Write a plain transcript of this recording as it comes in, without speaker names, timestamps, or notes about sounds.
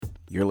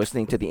You're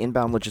listening to the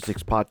Inbound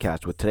Logistics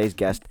Podcast with today's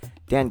guest,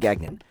 Dan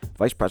Gagnon,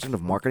 Vice President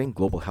of Marketing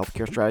Global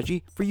Healthcare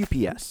Strategy for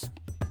UPS.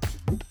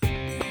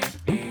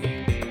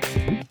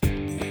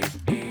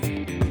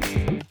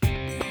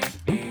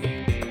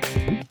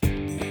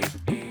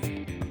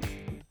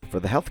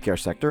 For the healthcare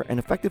sector, an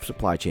effective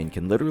supply chain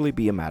can literally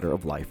be a matter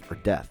of life or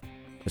death.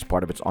 As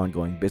part of its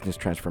ongoing business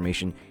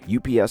transformation,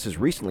 UPS has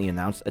recently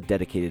announced a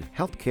dedicated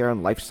healthcare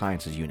and life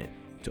sciences unit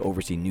to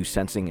oversee new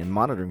sensing and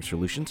monitoring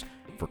solutions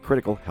for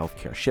critical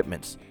healthcare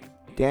shipments.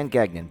 Dan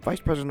Gagnon, Vice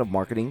President of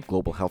Marketing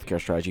Global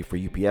Healthcare Strategy for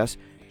UPS,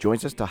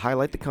 joins us to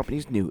highlight the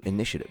company's new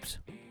initiatives.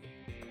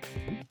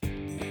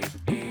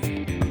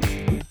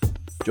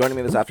 Joining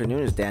me this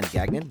afternoon is Dan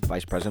Gagnon,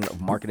 Vice President of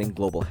Marketing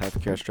Global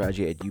Healthcare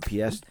Strategy at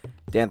UPS.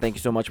 Dan, thank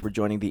you so much for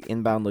joining the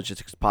Inbound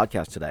Logistics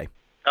Podcast today.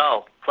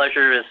 Oh,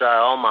 pleasure is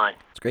all mine.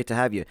 It's great to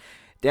have you.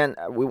 Dan,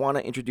 we want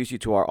to introduce you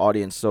to our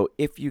audience, so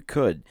if you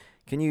could,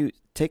 can you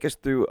take us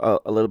through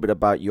a little bit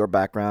about your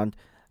background,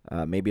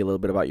 maybe a little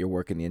bit about your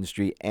work in the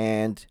industry,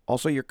 and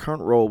also your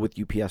current role with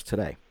UPS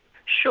today?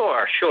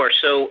 Sure.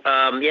 So,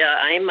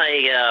 I'm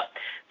a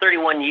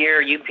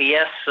 31-year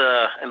UPS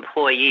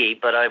employee,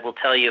 but I will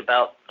tell you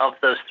of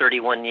those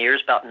 31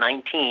 years, about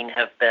 19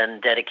 have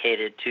been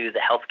dedicated to the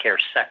healthcare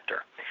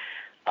sector.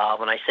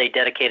 When I say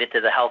dedicated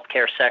to the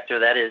healthcare sector,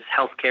 that is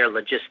healthcare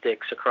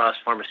logistics across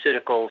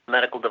pharmaceuticals,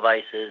 medical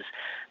devices,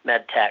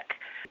 med tech.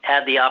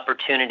 Had the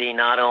opportunity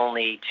not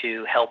only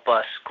to help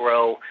us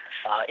grow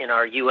in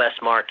our U.S.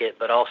 market,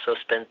 but also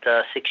spent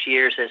 6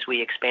 years as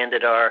we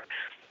expanded our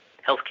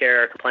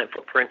healthcare compliant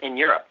footprint in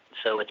Europe.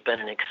 So it's been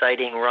an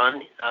exciting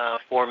run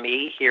for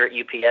me here at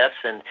UPS,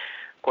 and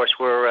of course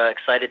we're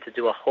excited to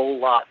do a whole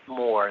lot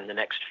more in the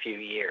next few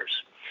years.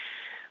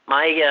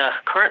 My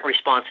current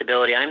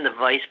responsibility, I'm the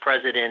Vice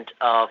President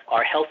of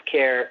our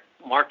Healthcare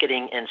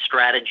Marketing and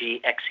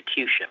Strategy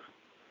Execution.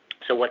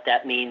 So what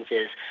that means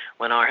is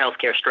when our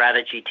healthcare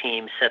strategy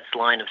team sets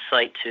line of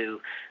sight to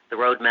the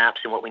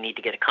roadmaps and what we need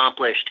to get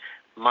accomplished,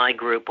 my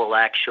group will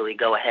actually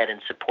go ahead and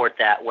support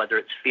that, whether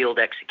it's field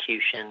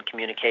execution,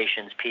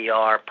 communications,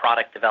 PR,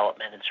 product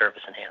development, and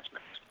service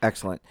enhancements.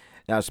 Excellent.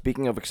 Now,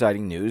 speaking of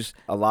exciting news,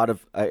 a lot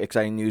of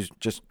exciting news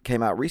just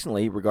came out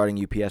recently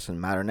regarding UPS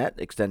and Matternet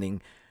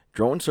extending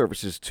drone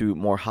services to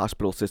more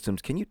hospital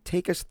systems. Can you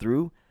take us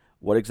through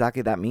what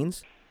exactly that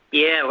means?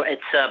 Yeah,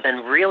 it's been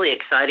really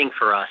exciting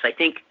for us. I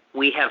think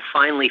we have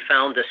finally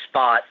found a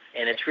spot,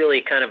 and it's really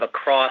kind of a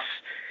cross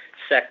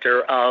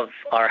sector of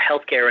our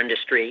healthcare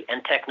industry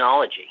and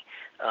technology,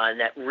 and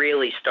that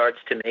really starts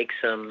to make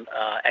some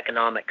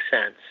economic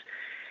sense.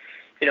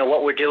 You know,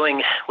 what we're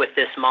doing with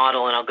this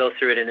model, and I'll go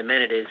through it in a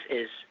minute, is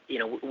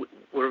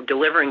we're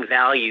delivering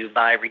value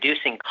by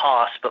reducing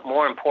costs, but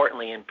more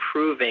importantly,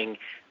 improving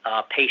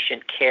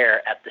patient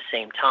care at the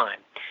same time.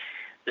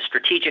 The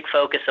strategic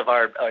focus of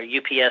our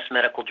UPS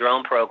medical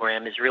drone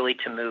program is really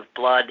to move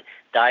blood,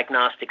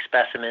 diagnostic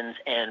specimens,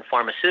 and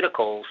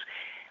pharmaceuticals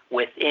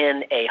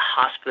within a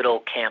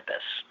hospital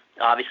campus.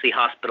 Obviously,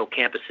 hospital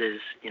campuses,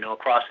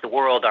 across the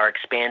world are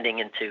expanding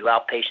into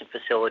outpatient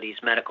facilities,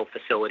 medical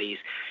facilities,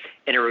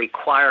 and are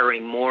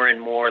requiring more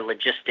and more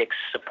logistics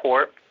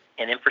support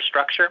and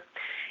infrastructure.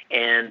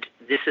 And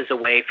this is a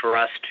way for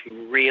us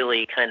to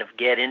really kind of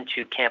get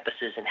into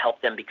campuses and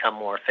help them become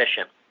more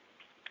efficient.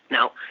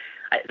 Now,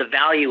 the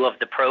value of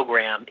the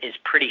program is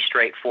pretty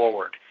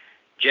straightforward.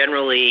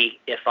 Generally,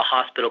 if a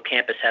hospital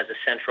campus has a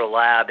central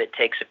lab, it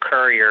takes a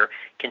courier,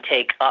 can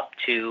take up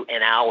to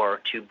an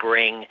hour to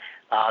bring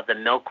the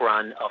milk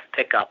run of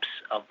pickups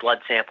of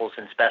blood samples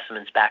and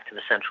specimens back to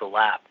the central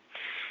lab.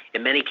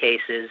 In many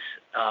cases,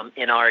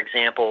 in our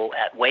example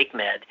at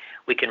WakeMed,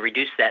 we can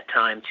reduce that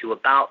time to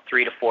about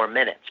 3 to 4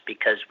 minutes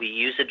because we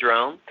use a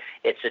drone.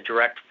 It's a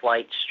direct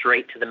flight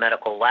straight to the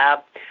medical lab,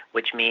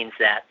 which means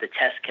that the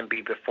test can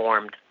be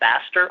performed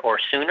faster or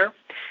sooner,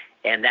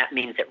 and that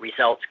means that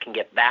results can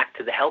get back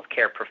to the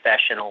healthcare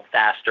professional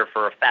faster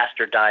for a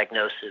faster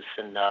diagnosis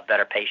and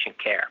better patient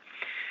care.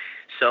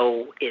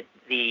 So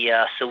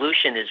the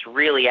solution is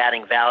really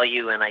adding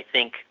value, and I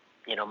think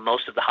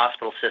most of the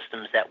hospital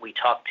systems that we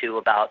talk to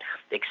about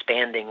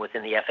expanding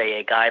within the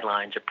FAA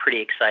guidelines are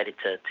pretty excited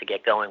to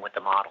get going with the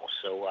model.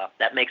 So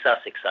that makes us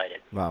excited.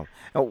 Wow.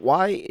 Now,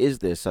 why is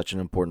this such an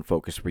important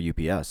focus for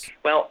UPS?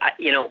 Well,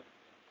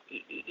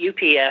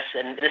 UPS,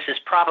 and this is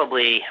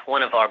probably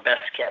one of our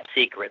best-kept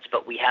secrets,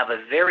 but we have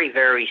a very,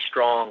 very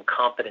strong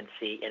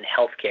competency in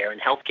healthcare, and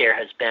healthcare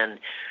has been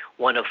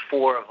one of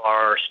 4 of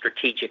our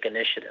strategic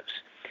initiatives.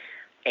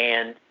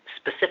 And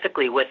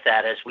specifically with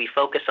that, as we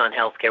focus on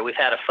healthcare, we've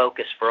had a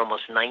focus for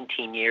almost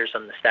 19 years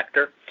on the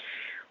sector.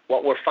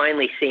 What we're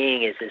finally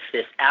seeing is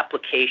this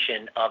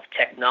application of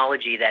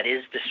technology that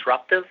is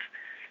disruptive,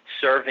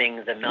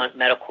 serving the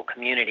medical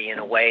community in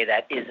a way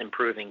that is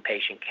improving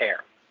patient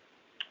care.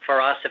 For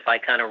us, if I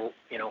kind of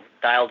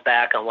dialed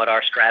back on what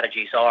our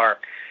strategies are,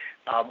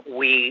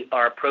 we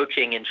are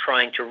approaching and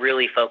trying to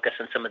really focus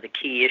on some of the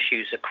key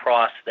issues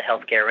across the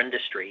healthcare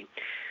industry.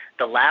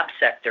 The lab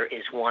sector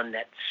is one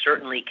that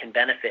certainly can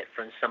benefit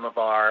from some of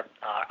our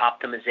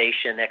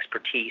optimization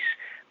expertise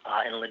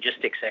and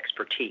logistics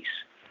expertise.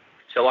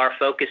 So our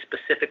focus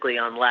specifically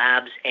on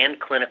labs and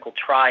clinical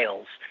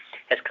trials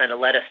has kind of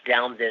led us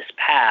down this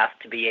path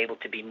to be able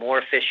to be more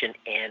efficient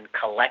in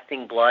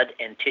collecting blood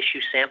and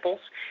tissue samples,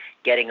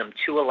 getting them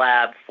to a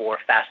lab for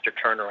faster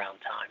turnaround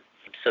time.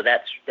 So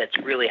that's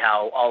really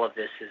how all of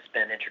this has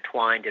been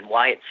intertwined and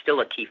why it's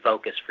still a key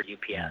focus for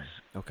UPS.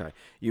 Okay.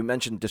 You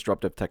mentioned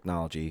disruptive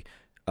technology.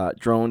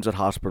 Drones at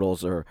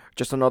hospitals are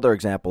just another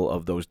example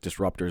of those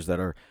disruptors that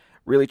are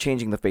really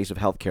changing the face of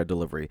healthcare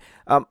delivery.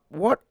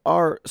 What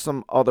are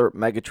some other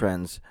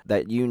megatrends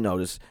that you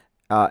notice,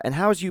 and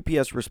how is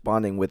UPS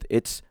responding with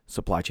its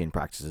supply chain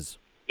practices?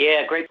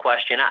 Yeah, great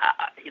question.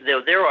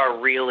 There are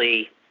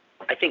really,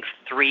 I think,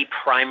 three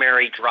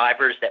primary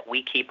drivers that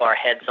we keep our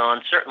heads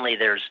on. Certainly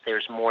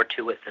there's more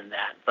to it than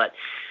that. But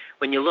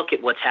when you look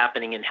at what's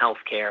happening in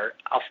healthcare,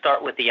 I'll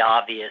start with the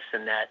obvious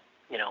in that,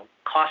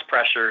 cost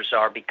pressures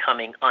are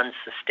becoming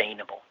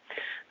unsustainable.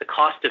 The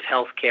cost of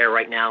healthcare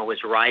right now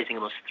is rising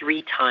almost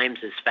 3 times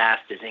as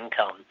fast as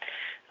income.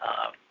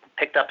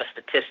 Picked up a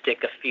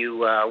statistic a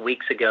few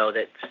weeks ago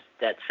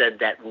that said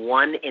that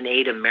 1 in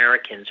 8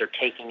 Americans are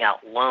taking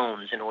out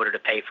loans in order to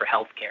pay for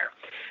healthcare.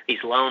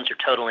 These loans are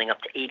totaling up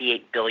to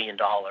 $88 billion.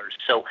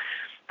 So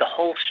the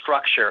whole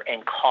structure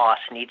and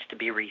cost needs to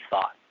be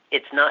rethought.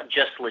 It's not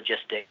just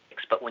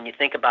logistics, but when you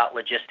think about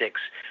logistics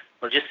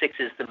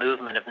is the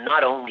movement of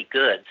not only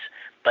goods,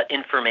 but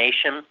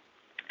information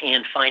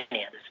and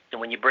finance.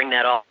 And when you bring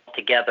that all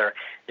together,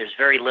 there's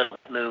very little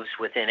moves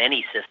within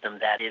any system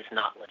that is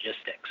not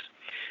logistics.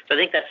 So I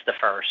think that's the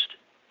first.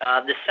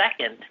 The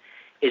second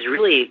is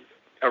really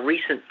a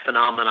recent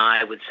phenomenon,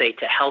 I would say,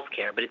 to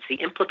healthcare, but it's the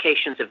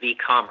implications of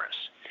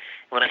e-commerce.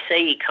 When I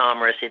say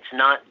e-commerce, it's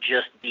not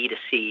just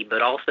B2C,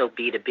 but also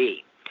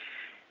B2B.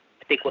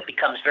 I think what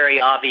becomes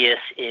very obvious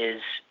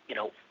is,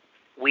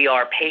 we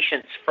are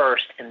patients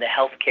first in the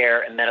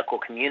healthcare and medical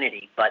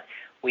community, but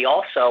we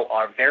also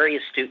are very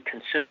astute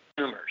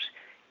consumers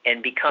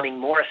and becoming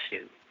more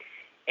astute.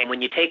 And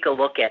when you take a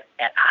look at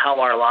how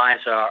our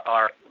lives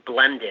are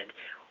blended,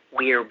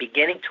 we are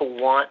beginning to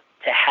want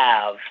to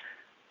have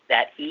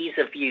that ease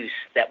of use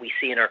that we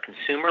see in our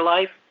consumer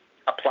life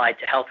applied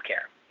to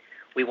healthcare.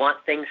 We want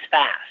things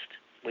fast,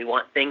 we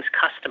want things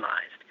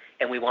customized,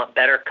 and we want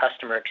better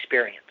customer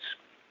experience.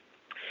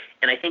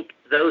 And I think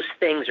those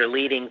things are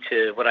leading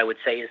to what I would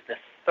say is the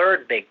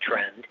third big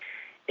trend,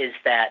 is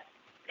that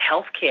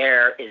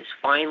healthcare is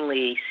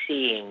finally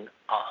seeing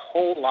a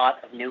whole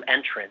lot of new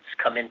entrants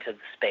come into the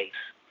space.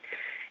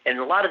 And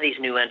a lot of these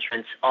new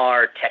entrants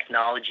are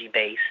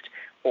technology-based,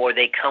 or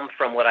they come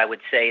from what I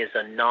would say is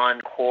a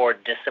non-core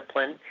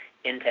discipline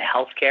into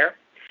healthcare.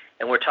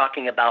 And we're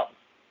talking about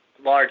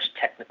large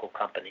technical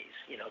companies,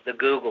 the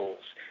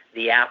Googles,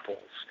 the Apples.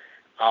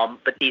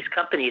 But these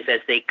companies,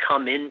 as they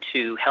come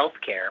into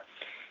healthcare,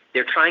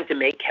 they're trying to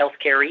make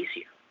healthcare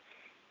easier.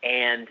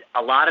 And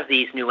a lot of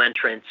these new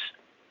entrants,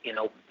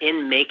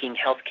 in making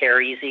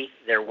healthcare easy,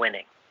 they're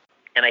winning.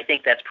 And I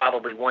think that's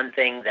probably one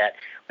thing that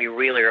we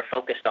really are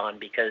focused on,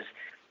 because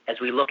as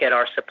we look at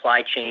our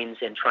supply chains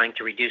and trying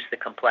to reduce the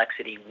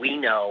complexity, we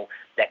know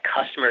that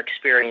customer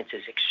experience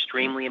is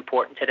extremely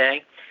important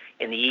today.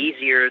 And the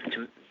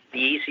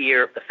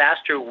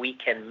faster we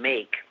can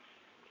make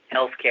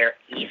healthcare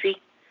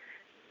easy,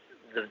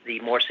 the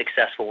more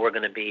successful we're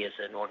going to be as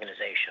an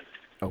organization.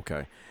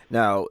 Okay.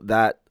 Now,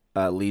 that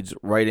leads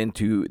right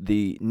into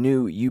the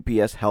new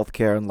UPS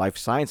Healthcare and Life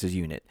Sciences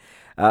unit.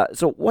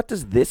 So what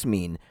does this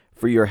mean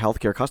for your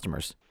healthcare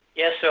customers?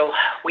 Yeah, so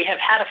we have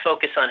had a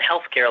focus on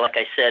healthcare, like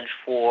I said,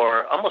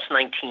 for almost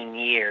 19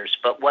 years.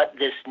 But what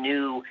this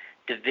new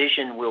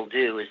division will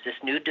do is this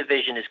new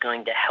division is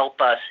going to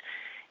help us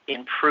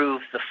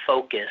improve the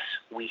focus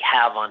we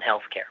have on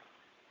healthcare.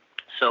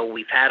 So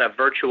we've had a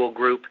virtual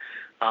group,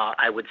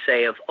 I would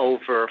say, of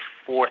over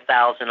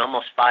 4,000,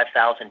 almost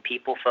 5,000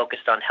 people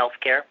focused on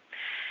healthcare.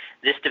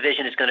 This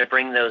division is going to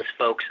bring those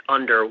folks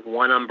under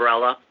one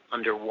umbrella,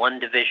 under one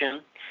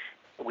division.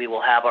 We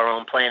will have our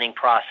own planning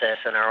process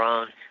and our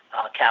own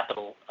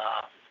capital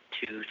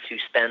to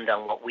spend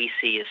on what we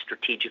see as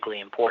strategically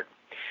important.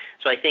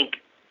 So I think,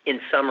 in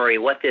summary,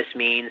 what this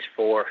means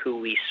for who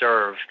we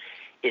serve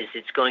is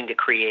it's going to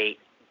create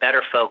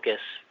better focus,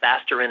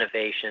 faster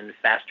innovation,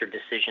 faster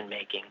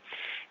decision-making,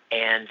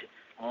 and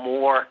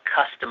more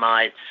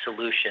customized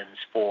solutions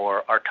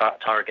for our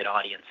target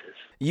audiences.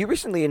 You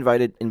recently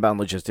invited Inbound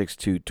Logistics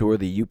to tour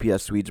the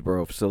UPS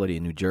Swedesboro facility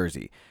in New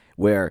Jersey,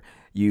 where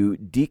you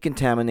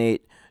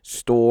decontaminate,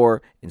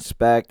 store,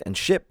 inspect, and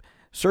ship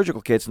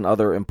surgical kits and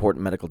other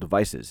important medical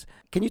devices.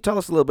 Can you tell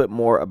us a little bit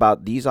more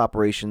about these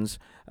operations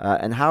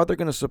and how they're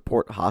going to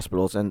support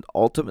hospitals and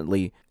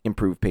ultimately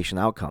improve patient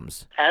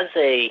outcomes? As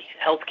a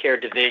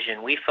healthcare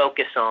division, we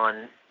focus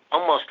on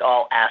almost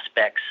all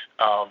aspects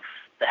of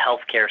the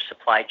healthcare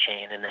supply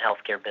chain in the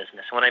healthcare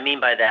business. What I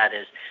mean by that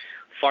is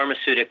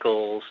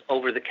pharmaceuticals,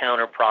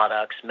 over-the-counter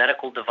products,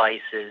 medical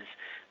devices.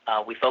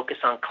 We focus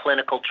on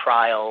clinical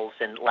trials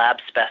and lab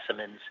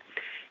specimens.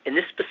 In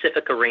this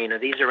specific arena,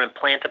 these are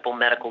implantable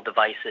medical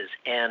devices,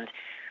 and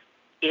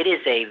it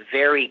is a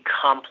very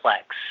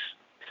complex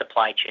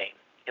supply chain.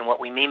 And what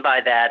we mean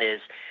by that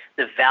is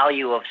the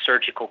value of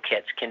surgical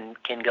kits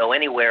can go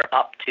anywhere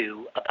up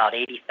to about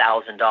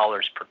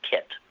 $80,000 per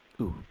kit.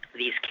 Ooh.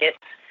 These kits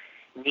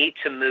need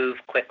to move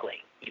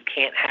quickly. You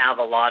can't have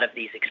a lot of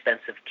these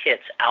expensive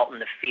kits out in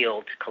the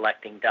field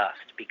collecting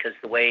dust, because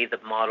the way the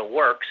model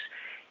works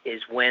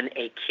is when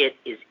a kit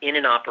is in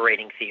an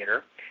operating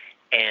theater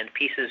and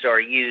pieces are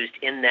used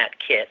in that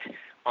kit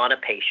on a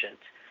patient,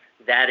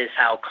 that is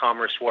how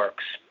commerce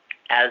works.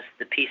 As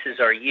the pieces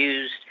are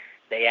used,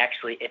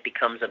 it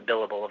becomes a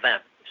billable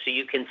event. So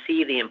you can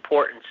see the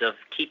importance of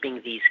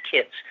keeping these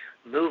kits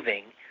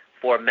moving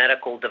for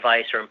medical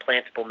device or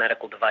implantable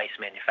medical device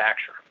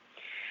manufacturer.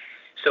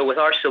 So with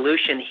our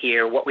solution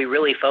here, what we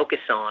really focus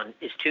on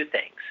is two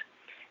things: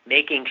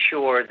 making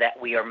sure that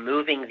we are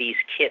moving these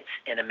kits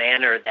in a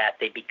manner that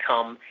they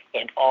become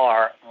and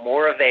are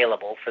more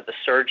available for the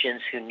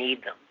surgeons who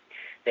need them.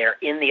 They're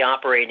in the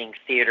operating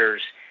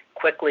theaters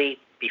quickly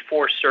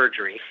before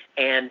surgery,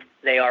 and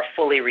they are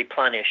fully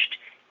replenished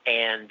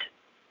and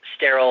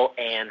sterile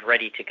and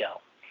ready to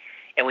go.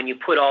 And when you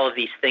put all of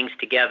these things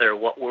together,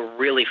 what we're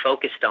really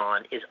focused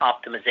on is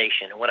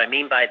optimization. And what I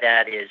mean by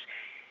that is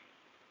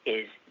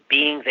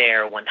being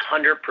there 100%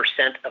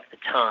 of the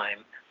time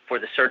for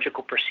the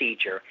surgical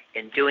procedure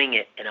and doing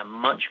it in a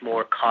much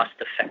more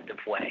cost-effective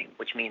way,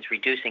 which means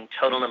reducing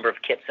total number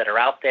of kits that are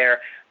out there,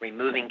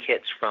 removing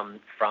kits from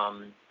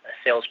a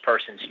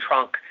salesperson's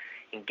trunk,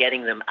 and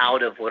getting them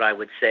out of what I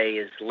would say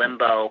is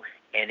limbo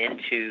and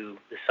into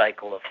the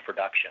cycle of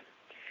production.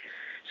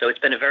 So it's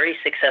been a very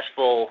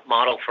successful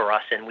model for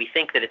us, and we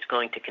think that it's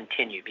going to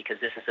continue because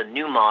this is a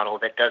new model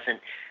that doesn't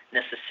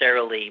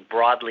necessarily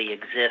broadly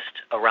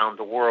exist around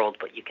the world,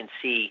 but you can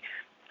see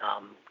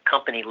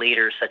company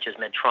leaders such as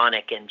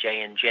Medtronic and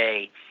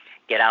J&J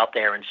get out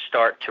there and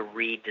start to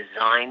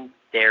redesign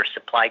their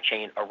supply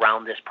chain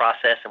around this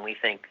process, and we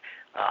think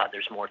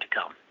there's more to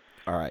come.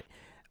 All right.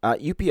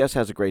 UPS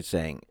has a great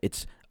saying.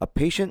 It's a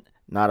patient,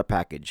 not a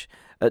package.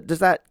 Does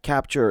that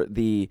capture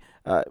the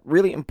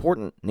really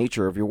important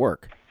nature of your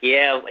work?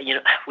 Yeah,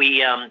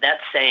 that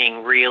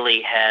saying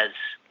really has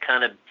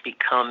kind of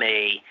become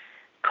a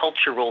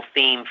cultural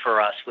theme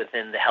for us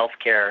within the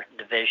healthcare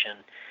division.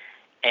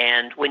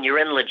 And when you're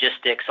in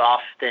logistics,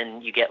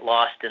 often you get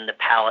lost in the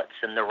pallets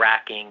and the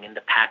racking and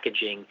the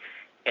packaging,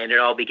 and it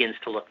all begins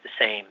to look the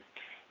same.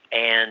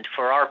 And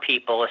for our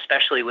people,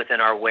 especially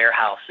within our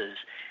warehouses,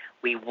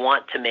 we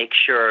want to make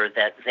sure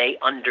that they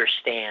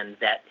understand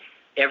that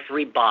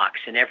every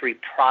box and every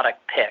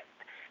product picked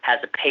has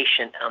a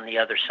patient on the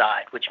other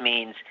side, which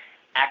means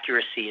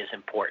accuracy is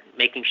important,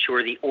 making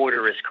sure the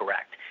order is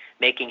correct,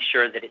 making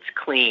sure that it's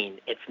clean,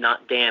 it's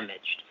not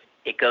damaged,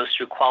 it goes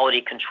through quality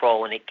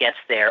control, and it gets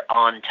there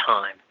on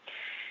time.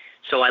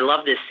 So I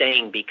love this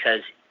saying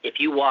because if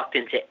you walked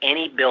into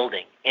any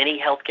building, any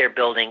healthcare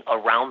building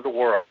around the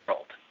world,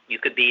 you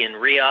could be in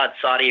Riyadh,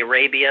 Saudi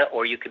Arabia,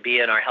 or you could be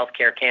in our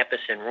healthcare campus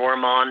in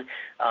Roermond,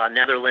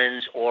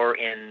 Netherlands, or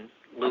in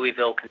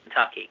Louisville,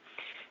 Kentucky.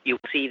 You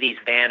will see these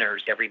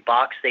banners. Every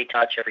box they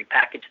touch, every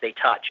package they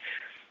touch,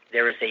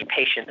 there is a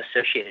patient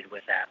associated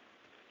with that.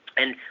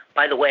 And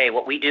by the way,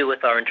 what we do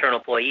with our internal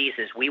employees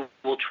is we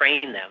will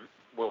train them.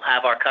 We'll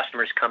have our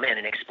customers come in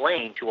and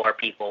explain to our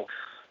people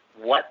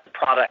what the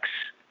products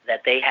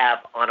that they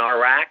have on our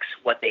racks,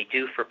 what they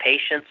do for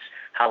patients,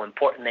 how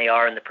important they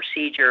are in the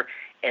procedure,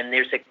 and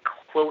there's a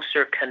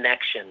closer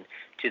connection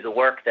to the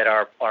work that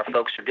our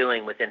folks are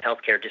doing within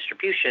healthcare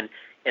distribution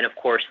and, of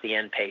course, the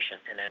end patient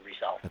and end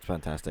result. That's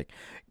fantastic.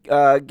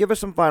 Give us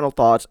some final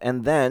thoughts,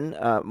 and then,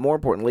 more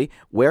importantly,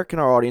 where can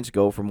our audience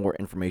go for more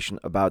information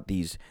about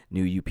these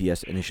new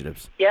UPS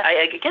initiatives? Yeah,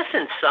 I guess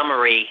in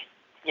summary,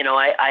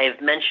 I've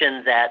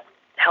mentioned that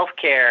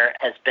healthcare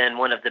has been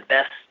one of the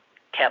best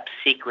kept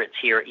secrets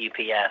here at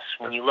UPS.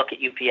 When you look at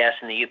UPS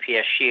and the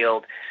UPS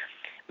Shield,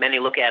 many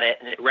look at it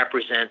and it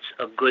represents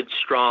a good,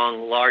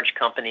 strong, large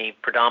company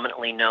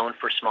predominantly known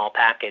for small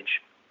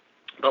package.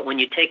 But when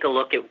you take a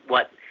look at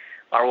what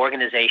our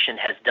organization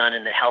has done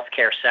in the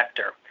healthcare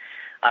sector,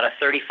 out of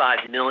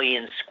 35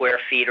 million square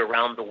feet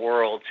around the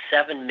world,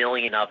 7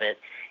 million of it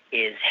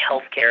is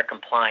healthcare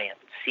compliant,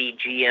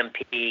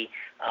 CGMP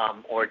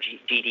or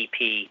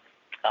GDP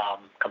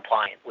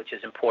compliant, which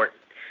is important.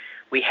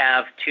 We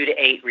have 2 to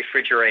 8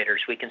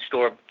 refrigerators. We can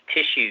store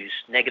tissues,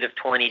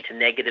 -20 to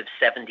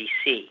 -70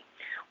 C.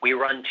 We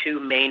run 2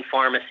 main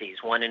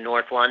pharmacies, one in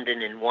North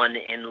London and one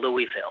in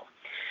Louisville.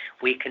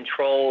 We can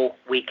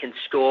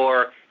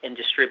store and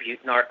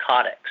distribute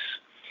narcotics.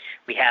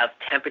 We have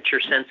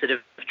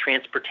temperature-sensitive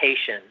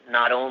transportation,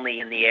 not only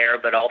in the air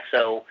but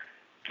also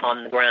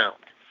on the ground.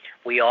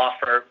 We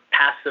offer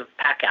passive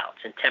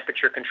packouts and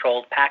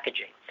temperature-controlled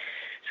packaging.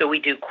 So we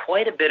do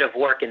quite a bit of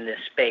work in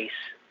this space,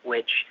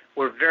 which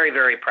we're very,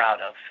 very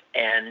proud of.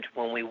 And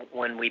when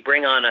we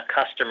bring on a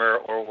customer,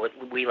 or what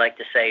we like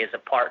to say is a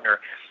partner,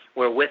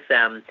 we're with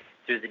them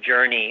through the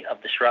journey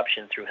of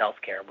disruption through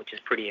healthcare, which is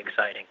pretty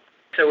exciting.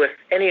 So if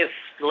any of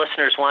the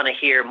listeners want to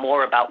hear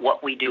more about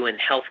what we do in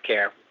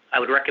healthcare, I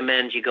would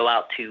recommend you go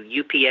out to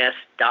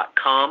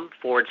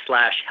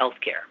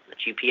ups.com/healthcare.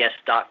 That's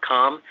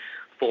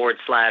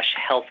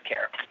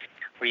ups.com/healthcare.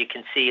 where you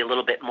can see a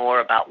little bit more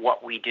about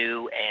what we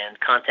do and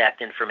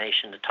contact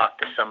information to talk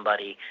to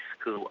somebody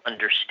who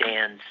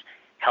understands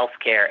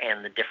healthcare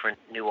and the different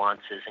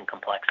nuances and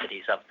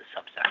complexities of the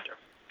subsector.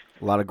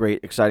 A lot of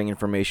great, exciting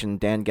information.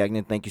 Dan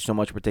Gagnon, thank you so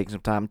much for taking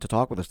some time to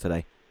talk with us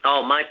today.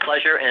 Oh, my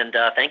pleasure, and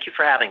thank you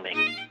for having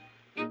me.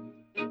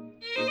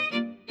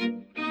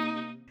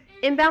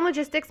 Inbound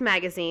Logistics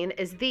Magazine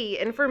is the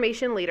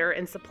information leader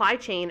in supply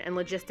chain and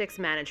logistics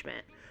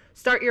management.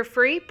 Start your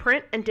free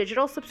print and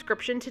digital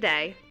subscription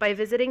today by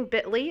visiting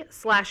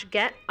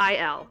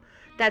bit.ly/getil.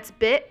 That's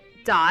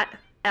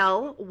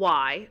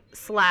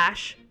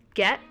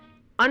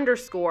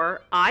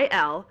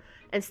bit.ly/get_IL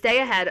and stay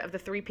ahead of the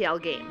 3PL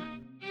game.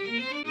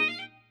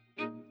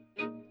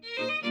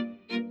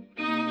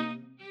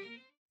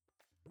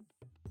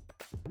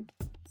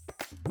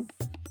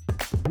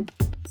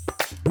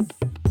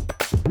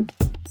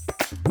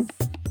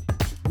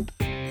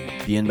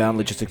 The Inbound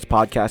Logistics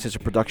Podcast is a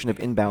production of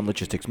Inbound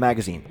Logistics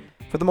Magazine.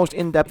 For the most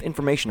in-depth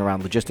information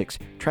around logistics,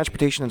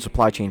 transportation, and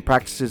supply chain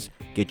practices,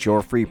 get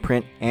your free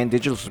print and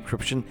digital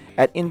subscription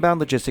at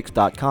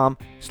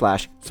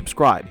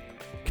inboundlogistics.com/subscribe.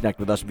 Connect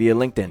with us via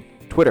LinkedIn,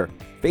 Twitter,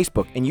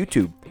 Facebook, and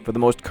YouTube for the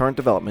most current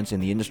developments in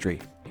the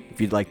industry.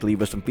 If you'd like to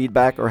leave us some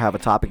feedback or have a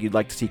topic you'd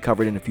like to see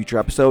covered in a future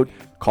episode,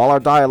 call our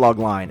dialogue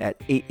line at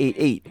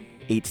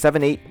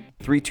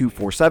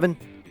 888-878-3247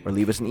 or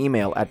leave us an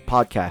email at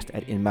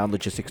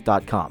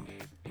podcast@inboundlogistics.com.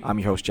 I'm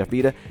your host, Jeff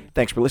Vita.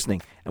 Thanks for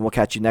listening, and we'll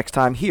catch you next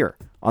time here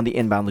on the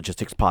Inbound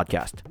Logistics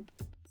Podcast.